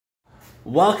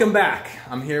Welcome back.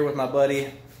 I'm here with my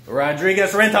buddy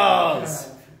Rodriguez Rentals,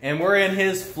 and we're in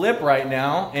his flip right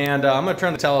now. And I'm gonna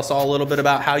try to tell us all a little bit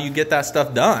about how you get that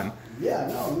stuff done. Yeah,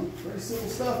 no, pretty simple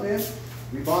stuff, man.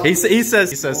 He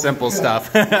says simple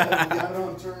stuff. We got it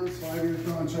on terms, 5-year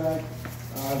contract.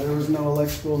 There was no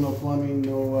electrical, no plumbing,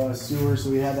 no sewer, so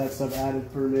we had that stuff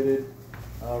added, permitted.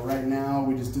 Right now,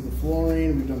 we just did the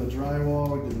flooring, we've done the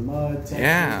drywall, we did the mud, texture,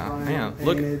 man.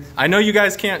 Look, I know you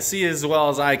guys can't see as well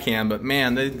as I can, but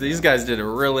man, these guys did a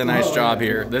really nice job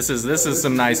here. This is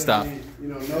some nice stuff. You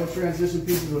know, no transition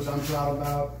pieces, which I'm proud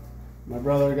about. My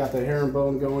brother got the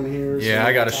herringbone going here. Yeah, so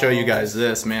I got to show you guys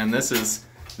this, man. This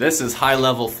is high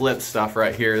level flip stuff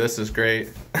right here. This is great.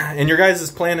 And your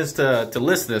guys' plan is to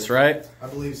list this, right? I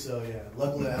believe so, yeah.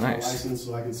 Luckily, I have my license,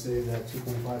 so I can save that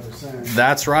 2.5%.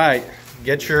 That's right.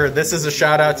 This is a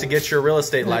shout out to get your real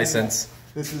estate license.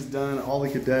 This is done. All the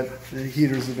cadet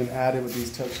heaters have been added with these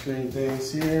touchscreen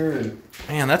things here. And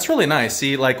man, that's really nice.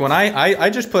 See, like when I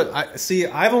just put,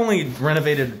 I've only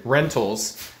renovated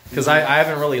rentals because I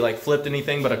haven't really like flipped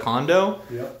anything but a condo.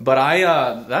 Yep. But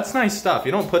that's nice stuff.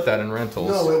 You don't put that in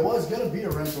rentals. No, it was gonna be a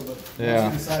rental, but once we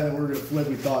decided that we were gonna flip,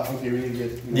 we thought, okay, we need to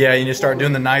get. Yeah, you need to start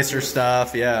doing the nicer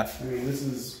stuff. Yeah. I mean, this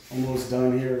is almost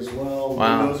done here as well.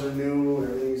 Wow. Windows are new.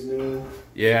 Everything's new.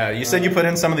 Yeah, you said you put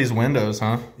in some of these windows,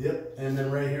 huh? Yep. And then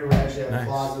right here we actually have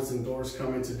closets and doors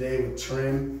coming today with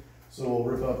trim. So we'll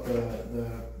rip up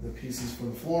the pieces for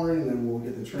the flooring, and then we'll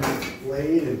get the trim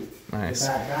laid and the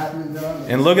back bathroom done.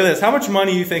 And look at this. How much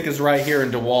money you think is right here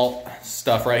in DeWalt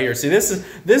stuff right here? See, this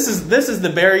is the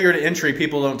barrier to entry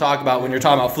people don't talk about when you're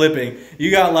talking about flipping.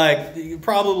 You got like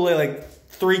probably like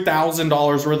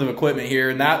 $3,000 worth of equipment here,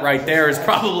 and that right there is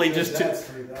probably just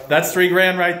that's $3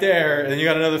 grand right there, and you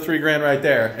got another $3 grand right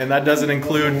there, and that doesn't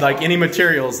include like any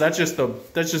materials. That's just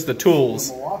the tools.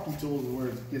 The Milwaukee tools is where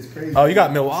it gets crazy. Oh, you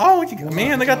got Milwaukee. Oh,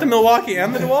 man, they got the Milwaukee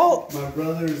and the DeWalt. My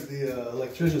brother's the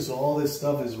electrician, so all this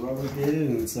stuff is rubber gated,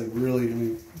 and it's like really, I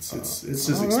mean, it's just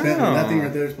expensive. Wow. That thing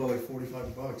right there is probably like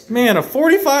 $45. Man, a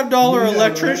 $45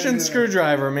 electrician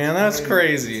screwdriver, man, that's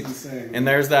crazy. And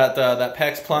there's that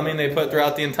PEX plumbing they put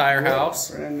throughout the entire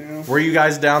house. Brand new. Were you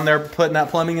guys down there putting that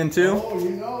plumbing in too? Oh, you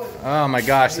know it. Oh my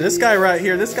gosh, this guy right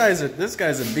here, this guy's a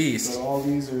beast. So all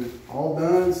these are all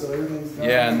done, so everything's done.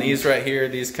 Yeah, and these right here,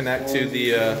 these connect to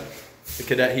the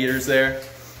cadet heaters there.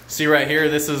 See right here,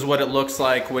 this is what it looks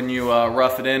like when you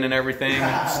rough it in and everything.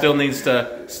 Still needs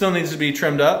to be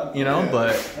trimmed up, you know,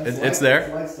 but it's there.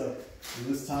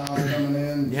 This tile coming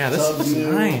in. Yeah, this looks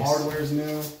nice. Hardware's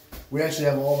new. We actually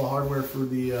have all the hardware for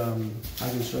the. I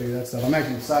can show you that stuff. I'm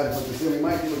actually excited to put this in. We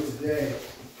might do it today.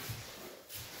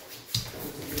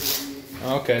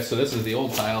 Okay, so this is the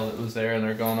old tile that was there, and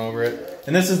they're going over it.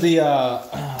 And this is the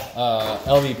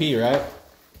LVP, right?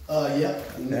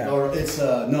 Yep. Yeah. Or it's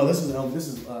no. This is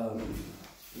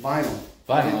vinyl.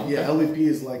 Vinyl. Yeah, LVP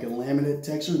is like a laminate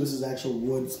texture. This is actual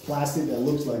wood. It's plastic that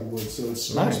looks like wood, so it's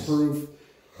scratch proof.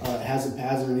 It has some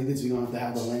pads underneath it, so you don't have to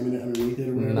have the laminate underneath it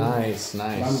or whatever. Nice. But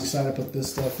I'm excited to put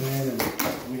this stuff in, and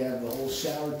we have the whole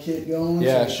shower kit going.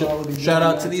 Yeah, so shout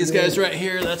out to these guys right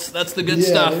here. That's the good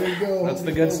stuff. There you go. That's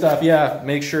the good stuff. Yeah,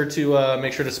 make sure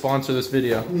to sponsor this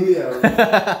video. Yeah.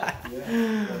 Right.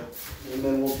 And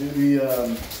then we'll do the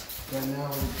right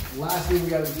now. Last thing we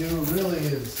got to do really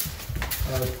is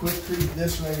quick treat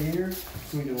this right here,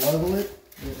 so we can level it.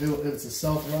 It's a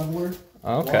self leveler.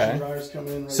 Okay. Dryers come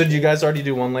in right so did you guys already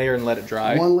do one layer and let it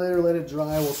dry? One layer, let it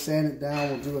dry. We'll sand it down.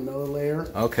 We'll do another layer.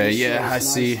 Okay, yeah, I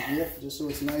see. Yep, just so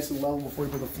it's nice and level before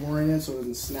you put the flooring in, so it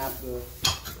doesn't snap the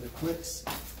clicks.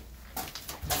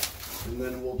 And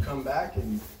then we'll come back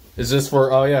and. Is this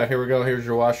for? Oh yeah, here we go. Here's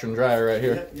your washer and dryer right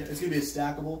here. Yep, it's gonna be a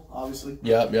stackable, obviously.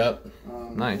 Yep.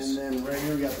 Nice. And then right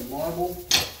here we got the marble.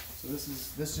 So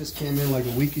this just came in like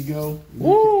a week ago.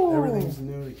 Woo! Everything's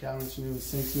new. The cabinet's new. The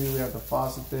sink's new. We have the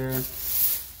faucet there.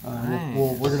 Nice.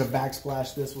 We're gonna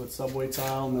backsplash this with subway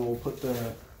tile, and then we'll put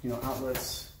the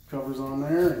outlets covers on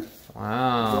there. And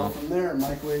wow. Go from there.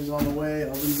 Microwaves on the way.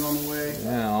 Ovens on the way.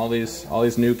 Yeah, all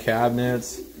these new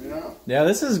cabinets. Yeah. Yeah,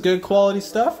 this is good quality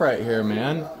stuff right here,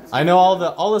 man. I know all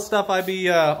the stuff I be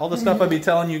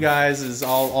telling you guys is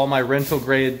all my rental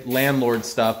grade landlord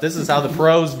stuff. This is how the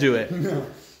pros do it.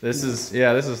 This is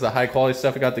the high quality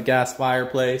stuff. We got the gas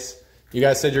fireplace. You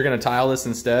guys said you're gonna tile this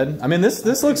instead. I mean,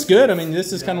 this looks good. I mean,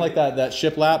 this is kind of like that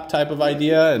shiplap type of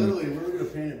idea. And literally, we're gonna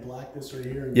paint it black this right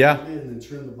here. And and then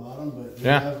trim the bottom. But we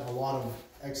have a lot of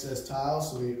excess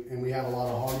tiles, so we have a lot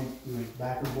of hardy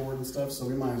backer board and stuff. So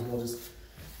we might as well just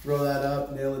throw that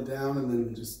up, nail it down, and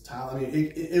then just tile. I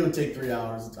mean, it would take 3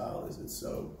 hours to tile this. It's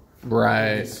so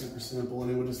It's super simple,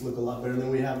 and it would just look a lot better. And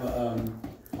then we have I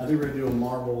think we're gonna do a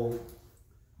marble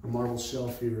marble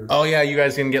shelf here. Oh yeah, you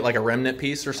guys can get like a remnant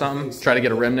piece or something. Try to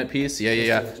get a remnant piece.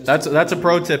 Yeah. That's a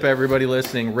pro tip, everybody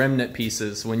listening. Remnant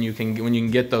pieces when you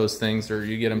can get those things, or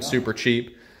you get them super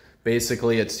cheap.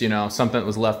 Basically, it's, you know, something that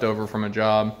was left over from a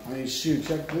job. I mean, shoot,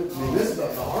 check this. I mean, this is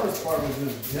the hardest part of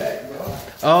this deck, bro.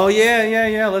 Oh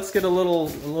yeah. Let's get a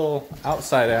little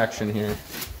outside action here.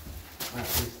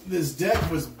 This deck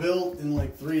was built in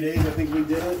like 3 days. I think we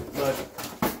did it, but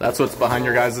that's what's behind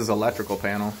your guys' electrical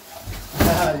panel.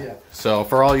 Yeah. So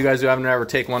for all you guys who haven't ever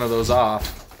taken one of those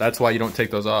off, that's why you don't take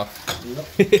those off.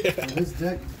 Yep. This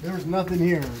deck, there was nothing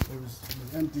here. It was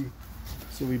empty.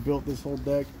 So we built this whole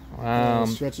deck. Wow.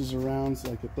 Stretches around, so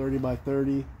like a 30 by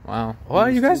 30. Wow. Well,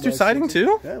 you guys do siding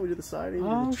too? Yeah, we did the siding.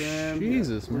 Oh, we did the trim.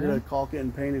 Jesus, man. We're gonna caulk it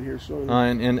and paint it here shortly.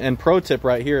 And pro tip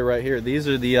right here. These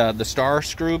are the star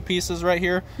screw pieces right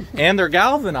here, and they're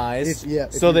galvanized.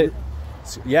 Tell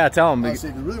them. If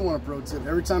you really want a pro tip,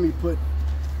 every time you put,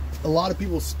 a lot of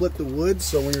people split the wood,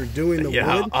 so when you're doing the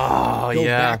wood, go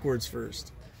backwards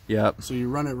first. Yep. So you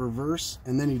run it reverse,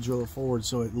 and then you drill it forward,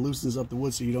 so it loosens up the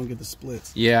wood, so you don't get the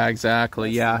splits. Yeah,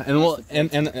 exactly.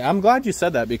 And I'm glad you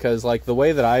said that, because like the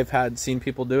way that I've seen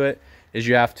people do it is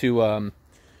you have to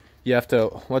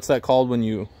what's that called when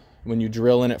you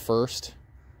drill in it first?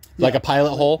 Like a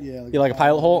pilot hole. Yeah, like a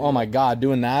pilot hole. Oh my God,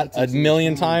 doing that a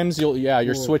million times,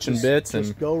 you're switching bits and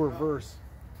just go reverse.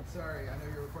 Sorry, I know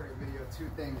you're recording a video. 2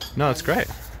 things. No, it's great.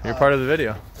 You're part of the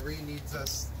video. 3 needs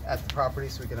us at the property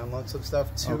so we can unload some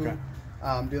stuff. 2,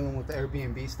 dealing with the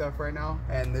Airbnb stuff right now,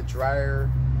 and the dryer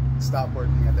stopped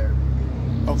working at the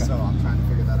Airbnb. Okay. So I'm trying to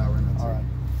figure that out right now. All right.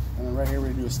 And then right here we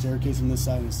do a staircase on this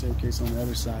side and a staircase on the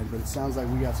other side. But it sounds like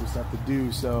we got some stuff to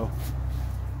do. So.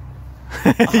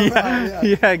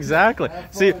 Yeah, exactly.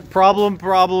 See, problem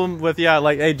with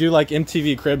like, hey, do like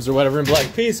MTV Cribs or whatever, and be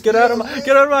like, peace, get out of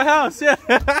my house. Yeah.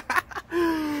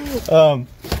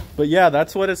 But yeah,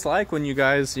 that's what it's like when you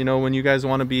guys,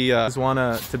 want to be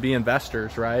to be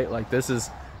investors, right? Like this is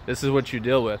what you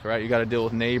deal with, right? You got to deal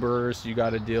with neighbors, you got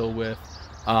to deal with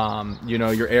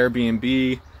your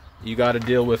Airbnb, you got to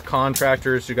deal with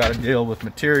contractors, you got to deal with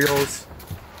materials.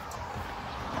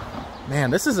 Man,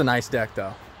 this is a nice deck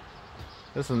though.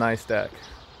 This is a nice deck.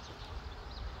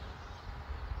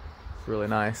 It's really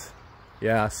nice.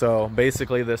 Yeah, so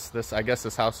basically I guess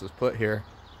this house was put here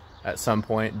at some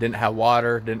point. Didn't have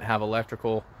water, didn't have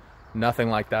electrical, nothing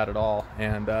like that at all.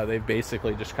 And they've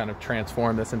basically just kind of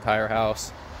transformed this entire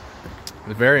house.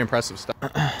 It's very impressive stuff.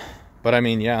 But I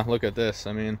mean, yeah, look at this.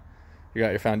 I mean, you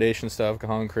got your foundation stuff,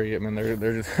 concrete. I mean,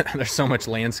 there's so much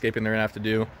landscaping they're gonna have to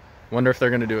do. Wonder if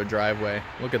they're gonna do a driveway.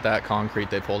 Look at that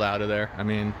concrete they pulled out of there. I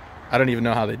mean, I don't even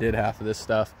know how they did half of this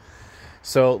stuff.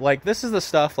 So like, this is the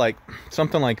stuff, like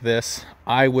something like this,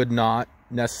 I would not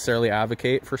necessarily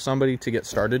advocate for somebody to get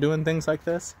started doing things like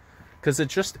this, because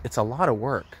it's a lot of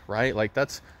work, right? Like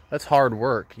that's hard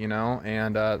work,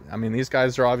 and I mean, these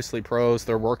guys are obviously pros.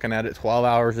 They're working at it 12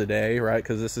 hours a day, right?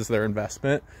 Because this is their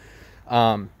investment.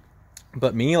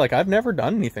 But me, like, I've never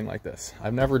done anything like this.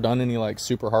 I've never done any like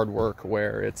super hard work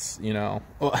where it's,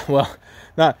 well,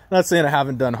 not saying I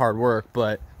haven't done hard work,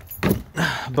 but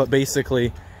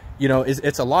basically,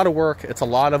 it's a lot of work. It's a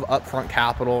lot of upfront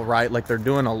capital, right? Like they're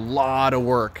doing a lot of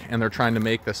work and they're trying to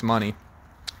make this money,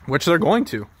 which they're going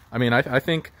to. I mean, I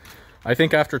think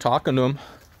after talking to them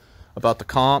about the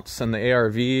comps and the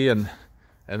ARV and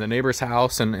the neighbor's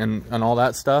house and all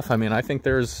that stuff, I mean, I think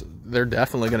they're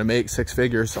definitely going to make 6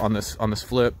 figures on this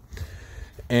flip.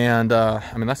 And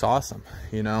I mean, that's awesome.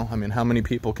 I mean, how many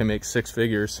people can make 6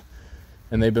 figures?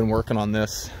 And they've been working on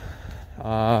this,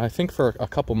 I think for a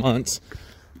couple months.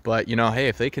 But hey,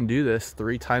 if they can do this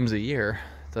 3 times a year,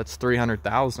 that's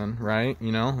 300,000, right?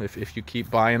 If you keep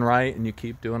buying right and you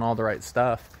keep doing all the right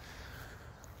stuff.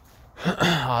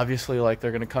 Obviously, like,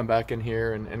 they're gonna come back in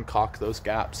here and caulk those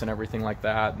gaps and everything like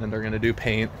that, and then they're gonna do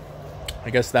paint. I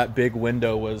guess that big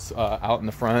window was out in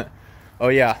the front. Oh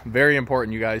yeah, very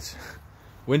important, you guys.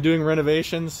 When doing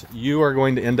renovations, you are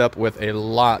going to end up with a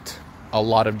lot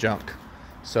of junk.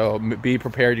 So be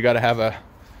prepared. You got to have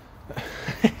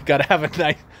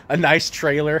a nice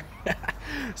trailer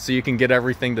so you can get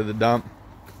everything to the dump.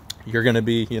 You're gonna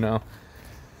be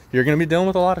you're gonna be dealing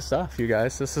with a lot of stuff, you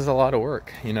guys. This is a lot of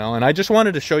work, and I just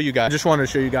wanted to show you guys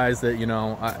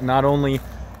that not only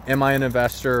am I an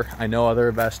investor, I know other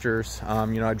investors.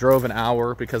 I drove an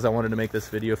hour because I wanted to make this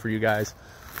video for you guys.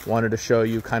 Wanted to show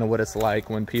you kind of what it's like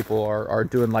when people are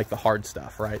doing like the hard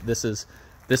stuff, right?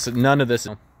 None of this,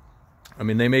 I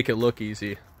mean, they make it look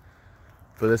easy,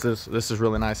 but this is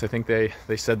really nice. I think they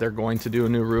said they're going to do a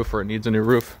new roof, or it needs a new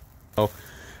roof. So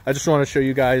I just want to show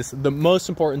you guys the most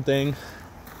important thing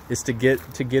is to get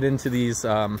into these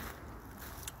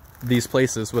these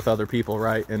places with other people,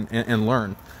 right? And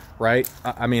learn, right?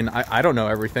 I mean, I don't know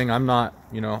everything. I'm not,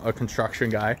 you know, a construction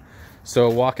guy. So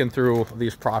walking through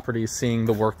these properties, seeing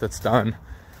the work that's done,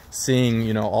 seeing,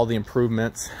 you know, all the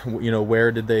improvements, you know,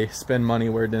 where did they spend money,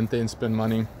 where didn't they spend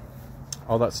money,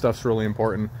 all that stuff's really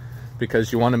important,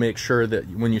 because you want to make sure that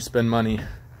when you spend money,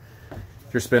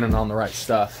 you're spending on the right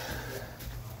stuff.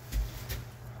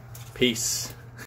 Peace.